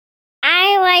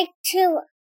like to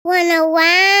run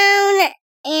around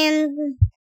and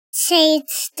say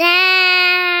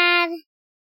dad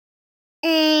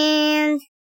and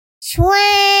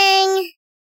swing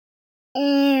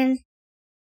and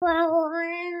roll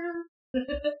around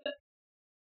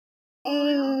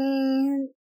and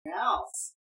What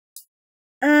else?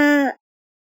 I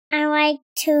like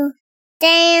to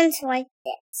dance like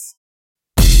this.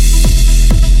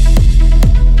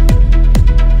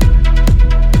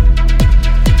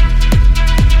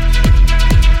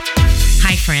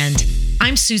 Hi, friend.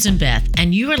 I'm Susan Beth,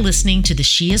 and you are listening to the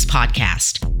She Is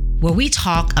podcast, where we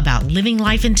talk about living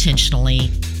life intentionally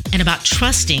and about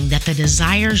trusting that the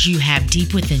desires you have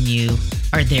deep within you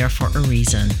are there for a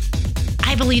reason.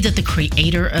 I believe that the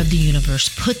creator of the universe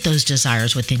put those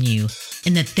desires within you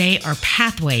and that they are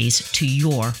pathways to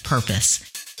your purpose.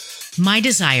 My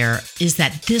desire is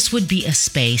that this would be a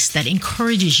space that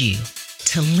encourages you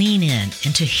to lean in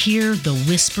and to hear the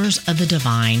whispers of the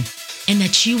divine, and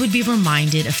that you would be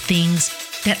reminded of things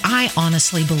that I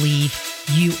honestly believe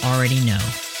you already know.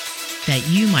 That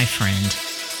you, my friend,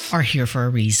 are here for a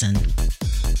reason.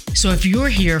 So if you're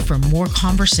here for more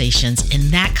conversations in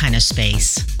that kind of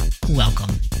space,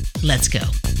 welcome. Let's go.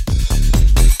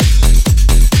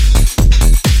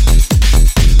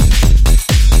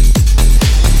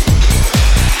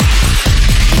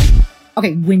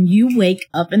 Okay, when you wake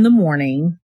up in the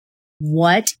morning,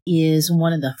 what is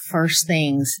one of the first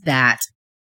things that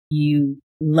you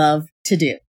love to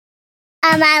do?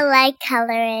 I like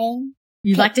coloring.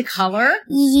 You like to color?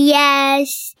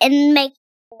 Yes, and make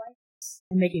forts.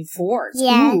 And making forts?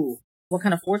 Yes. Ooh, what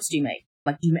kind of forts do you make?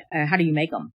 Like, how do you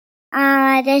make them?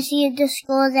 Just use the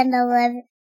schools and the live.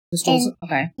 The stools?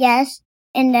 Okay. Yes,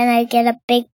 and then I get a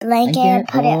big blanket and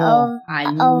put it over.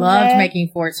 I loved making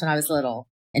forts when I was little.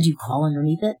 And do you crawl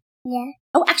underneath it? Yeah.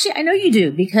 Oh, actually, I know you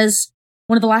do, because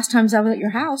one of the last times I was at your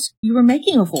house, you were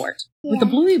making a fort with the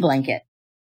bluey blanket.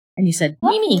 And you said,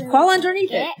 Mimi, crawl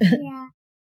underneath it. Yeah.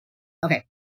 Okay.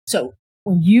 So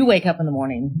when you wake up in the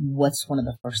morning, what's one of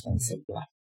the first things that you like?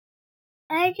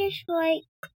 I just like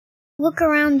look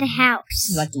around the house.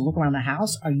 You like to look around the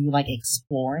house? Are you like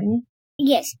exploring?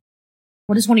 Yes.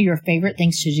 What is one of your favorite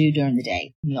things to do during the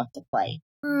day when you like to play?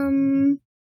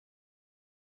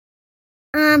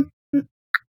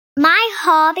 My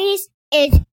hobbies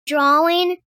is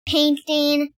drawing,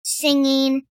 painting,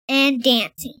 singing, and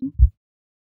dancing.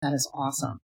 That is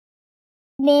awesome.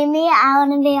 Maybe I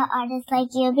want to be an artist like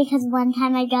you, because one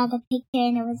time I got a picture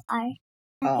and it was art.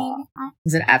 Oh.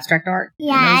 Is it abstract art?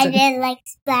 Yeah, I did like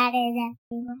splatters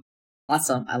everywhere.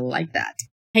 Awesome. I like that.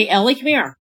 Hey, Ellie, come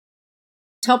here.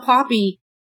 Tell Poppy,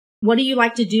 what do you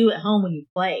like to do at home when you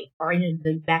play or in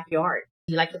the backyard?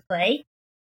 Do you like to play?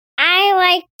 I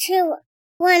like to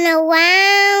run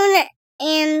around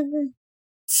and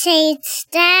say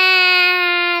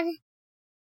dad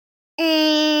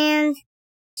and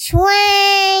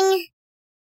swing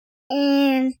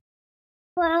and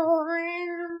roll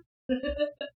around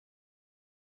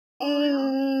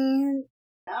and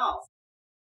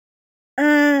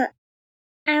I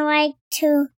like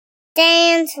to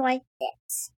dance like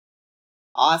this.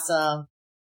 Awesome.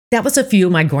 That was a few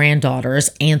of my granddaughters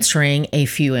answering a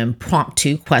few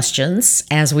impromptu questions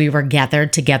as we were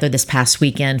gathered together this past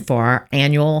weekend for our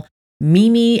annual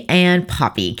Mimi and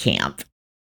Poppy camp.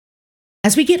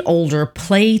 As we get older,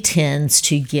 play tends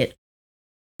to get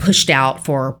pushed out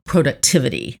for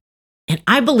productivity. And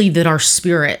I believe that our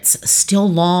spirits still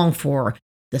long for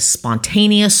the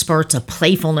spontaneous spurts of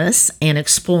playfulness and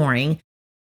exploring.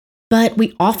 But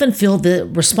we often feel the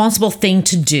responsible thing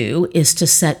to do is to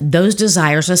set those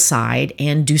desires aside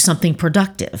and do something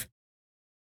productive.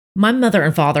 My mother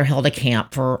and father held a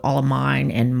camp for all of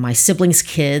mine and my siblings'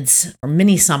 kids for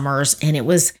many summers, and it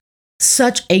was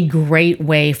such a great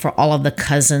way for all of the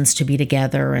cousins to be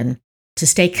together and to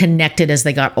stay connected as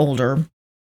they got older,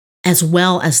 as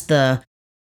well as the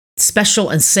special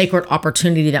and sacred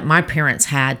opportunity that my parents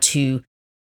had to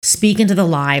speak into the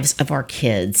lives of our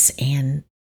kids. And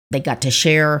they got to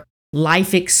share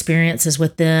life experiences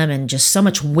with them and just so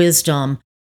much wisdom,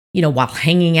 while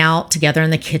hanging out together in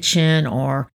the kitchen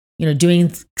or,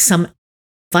 doing some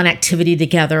fun activity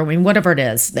together. I mean, whatever it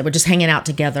is, they were just hanging out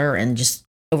together and just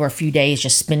over a few days,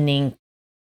 just spending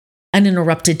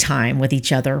uninterrupted time with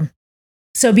each other.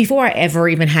 So before I ever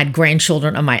even had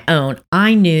grandchildren of my own,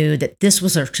 I knew that this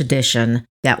was a tradition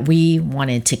that we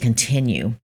wanted to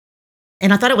continue.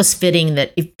 And I thought it was fitting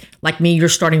that if, like me, you're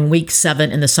starting week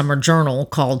 7 in the summer journal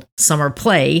called Summer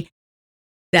Play,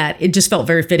 that it just felt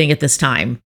very fitting at this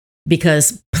time,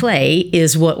 because play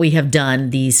is what we have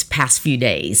done these past few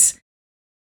days.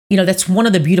 That's one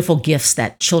of the beautiful gifts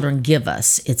that children give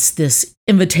us. It's this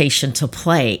invitation to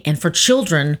play. And for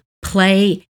children,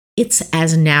 play, it's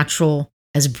as natural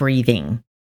as breathing.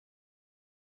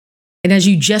 And as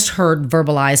you just heard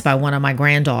verbalized by one of my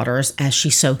granddaughters, as she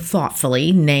so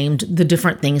thoughtfully named the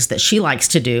different things that she likes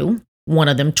to do, one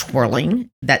of them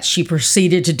twirling, that she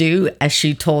proceeded to do as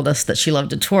she told us that she loved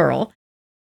to twirl.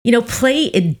 Play,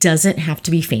 it doesn't have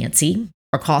to be fancy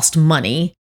or cost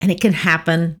money, and it can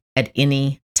happen at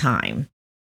any time.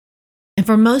 And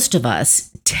for most of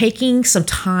us, taking some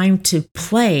time to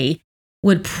play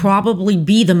would probably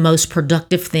be the most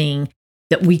productive thing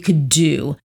that we could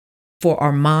do for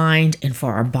our mind and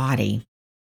for our body.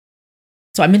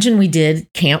 So I mentioned we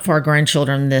did camp for our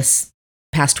grandchildren this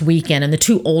past weekend, and the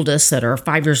two oldest that are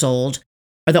 5 years old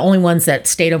are the only ones that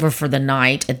stayed over for the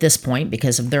night at this point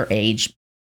because of their age.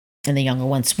 And the younger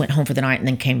ones went home for the night and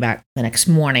then came back the next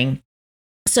morning.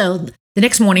 So the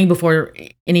next morning, before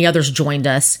any others joined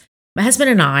us, my husband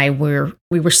and I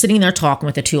we were sitting there talking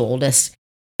with the two oldest,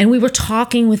 and we were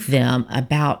talking with them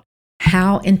about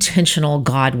how intentional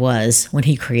God was when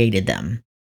he created them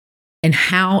and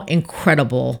how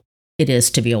incredible it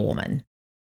is to be a woman.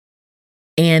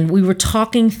 And we were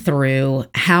talking through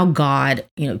how God,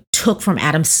 took from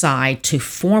Adam's side to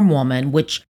form woman,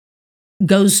 which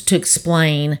goes to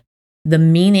explain the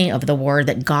meaning of the word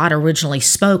that God originally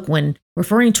spoke when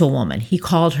referring to a woman. He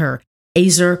called her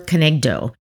Ezer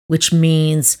Kenegdo, which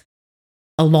means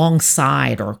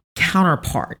alongside or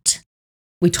counterpart.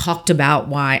 We talked about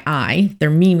why their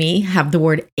Mimi, have the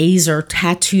word Ezer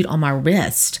tattooed on my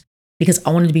wrist because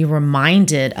I wanted to be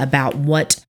reminded about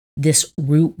what this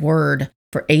root word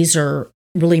for Ezer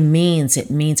really means.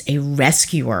 It means a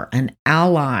rescuer, an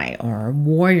ally, or a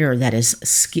warrior that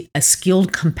is a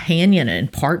skilled companion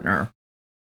and partner.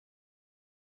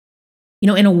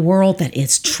 In a world that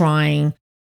is trying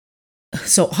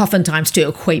so oftentimes to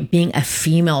equate being a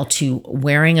female to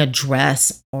wearing a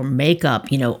dress or makeup,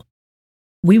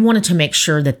 we wanted to make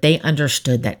sure that they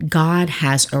understood that God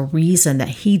has a reason that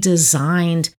he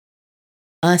designed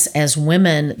us as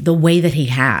women the way that he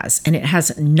has. And it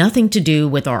has nothing to do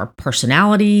with our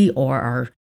personality or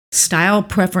our style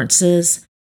preferences,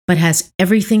 but has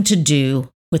everything to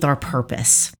do with our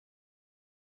purpose.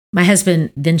 My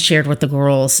husband then shared with the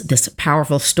girls this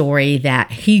powerful story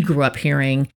that he grew up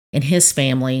hearing in his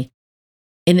family.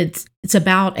 And it's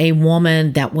about a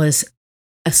woman that was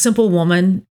a simple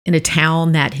woman in a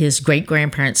town that his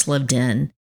great-grandparents lived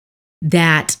in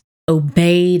that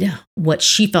obeyed what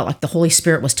she felt like the Holy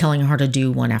Spirit was telling her to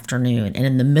do one afternoon. And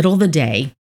in the middle of the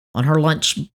day, on her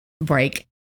lunch break,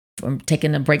 from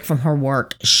taking a break from her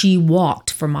work, she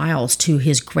walked for miles to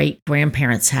his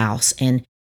great-grandparents' house and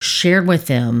shared with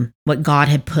them what God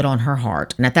had put on her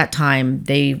heart. And at that time,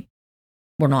 they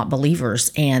were not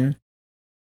believers. And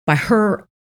by her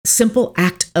simple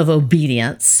act of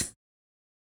obedience,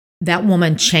 that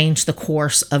woman changed the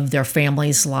course of their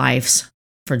family's lives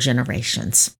for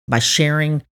generations by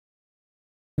sharing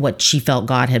what she felt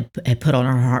God had put on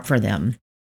her heart for them.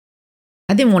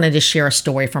 I then wanted to share a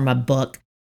story from a book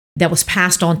that was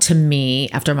passed on to me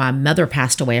after my mother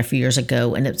passed away a few years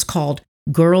ago, and it's called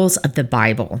Girls of the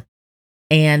Bible.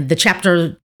 And the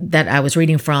chapter that I was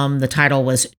reading from, the title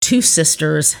was Two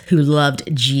Sisters Who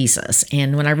Loved Jesus.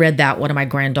 And when I read that, one of my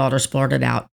granddaughters blurted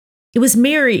out, it was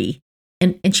Mary.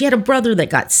 And she had a brother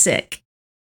that got sick.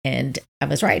 And I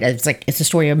was right. It's a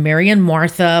story of Mary and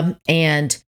Martha.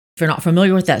 And if you're not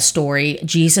familiar with that story,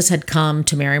 Jesus had come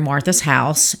to Mary and Martha's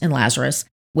house and Lazarus,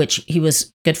 which he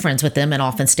was good friends with them and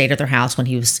often stayed at their house when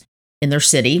he was in their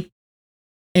city.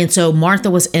 And so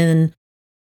Martha was in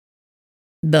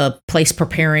the place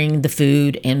preparing the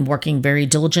food and working very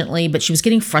diligently, but she was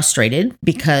getting frustrated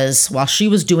because while she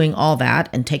was doing all that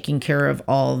and taking care of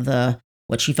all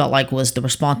what she felt like was the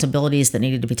responsibilities that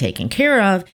needed to be taken care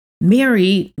of,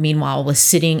 Mary, meanwhile, was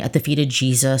sitting at the feet of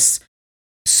Jesus,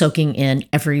 soaking in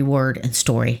every word and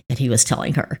story that he was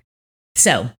telling her.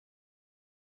 So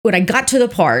when I got to the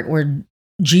part where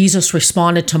Jesus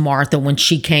responded to Martha when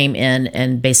she came in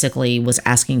and basically was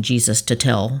asking Jesus to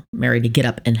tell Mary to get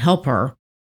up and help her,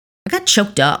 I got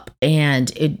choked up.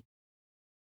 And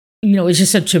it's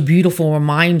just such a beautiful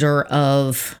reminder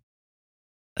of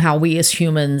how we as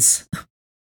humans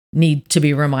need to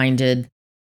be reminded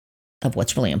of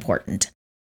what's really important.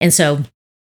 And so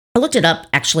I looked it up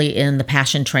actually in the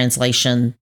Passion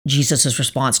Translation, Jesus'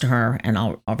 response to her, and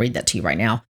I'll read that to you right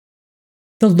now.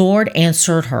 The Lord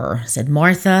answered her, said,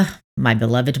 Martha, my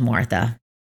beloved Martha,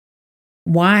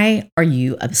 why are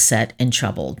you upset and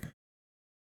troubled,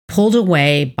 pulled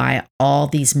away by all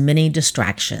these many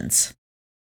distractions?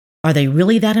 Are they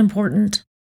really that important?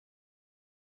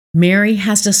 Mary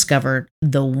has discovered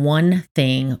the one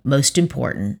thing most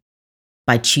important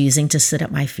by choosing to sit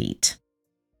at my feet.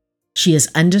 She is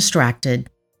undistracted,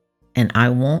 and I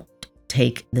won't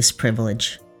take this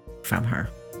privilege from her.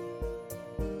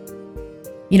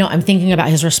 I'm thinking about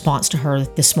his response to her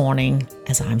this morning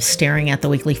as I'm staring at the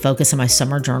weekly focus in my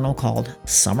summer journal called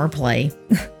Summer Play.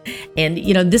 And,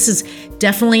 this is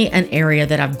definitely an area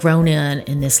that I've grown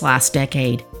in this last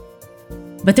decade.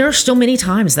 But there are still many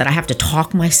times that I have to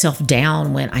talk myself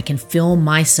down when I can feel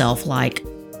myself like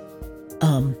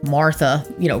Martha,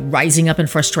 rising up in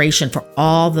frustration for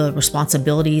all the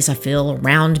responsibilities I feel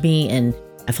around me. And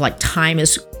I feel like time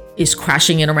is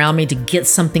crashing in around me to get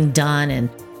something done.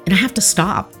 And I have to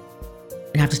stop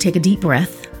and I have to take a deep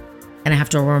breath. And I have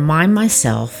to remind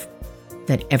myself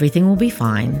that everything will be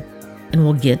fine and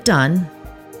will get done.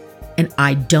 And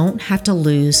I don't have to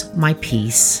lose my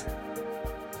peace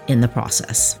in the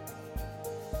process.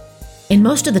 And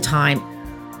most of the time,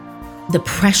 the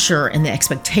pressure and the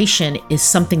expectation is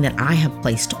something that I have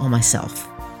placed on myself.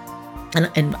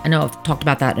 And I know I've talked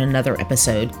about that in another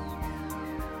episode.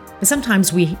 But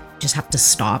sometimes we just have to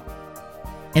stop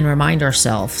and remind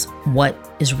ourselves what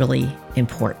is really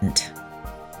important.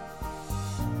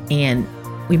 And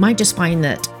we might just find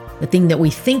that the thing that we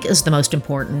think is the most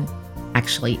important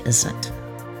actually isn't.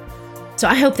 So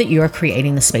I hope that you are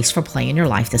creating the space for play in your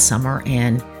life this summer,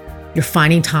 and you're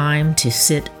finding time to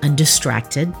sit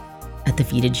undistracted at the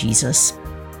feet of Jesus.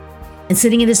 And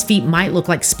sitting at his feet might look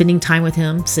like spending time with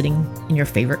him, sitting in your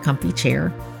favorite comfy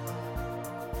chair.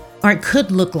 Or it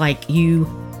could look like you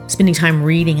spending time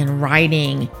reading and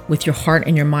writing with your heart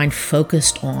and your mind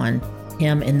focused on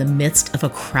him in the midst of a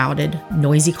crowded,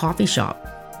 noisy coffee shop.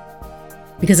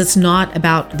 Because it's not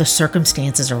about the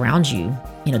circumstances around you.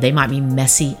 They might be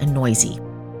messy and noisy,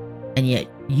 and yet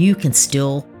you can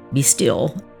still be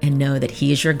still and know that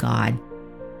he is your God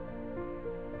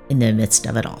in the midst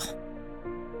of it all.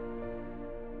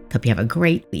 Hope you have a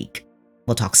great week.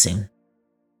 We'll talk soon.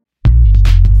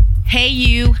 Hey,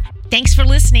 you. Thanks for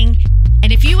listening.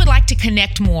 And if you would like to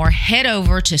connect more, head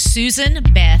over to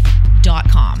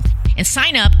SusanBeth.com and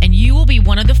sign up, and you will be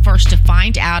one of the first to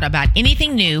find out about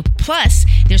anything new. Plus,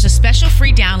 there's a special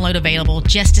free download available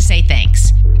just to say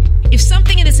thanks. If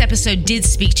something in this episode did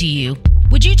speak to you,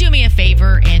 would you do me a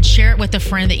favor and share it with a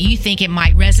friend that you think it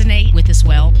might resonate with as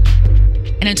well?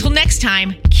 And until next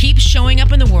time, keep showing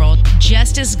up in the world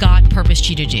just as God purposed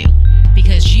you to do,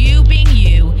 because you being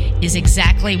you is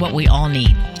exactly what we all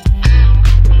need.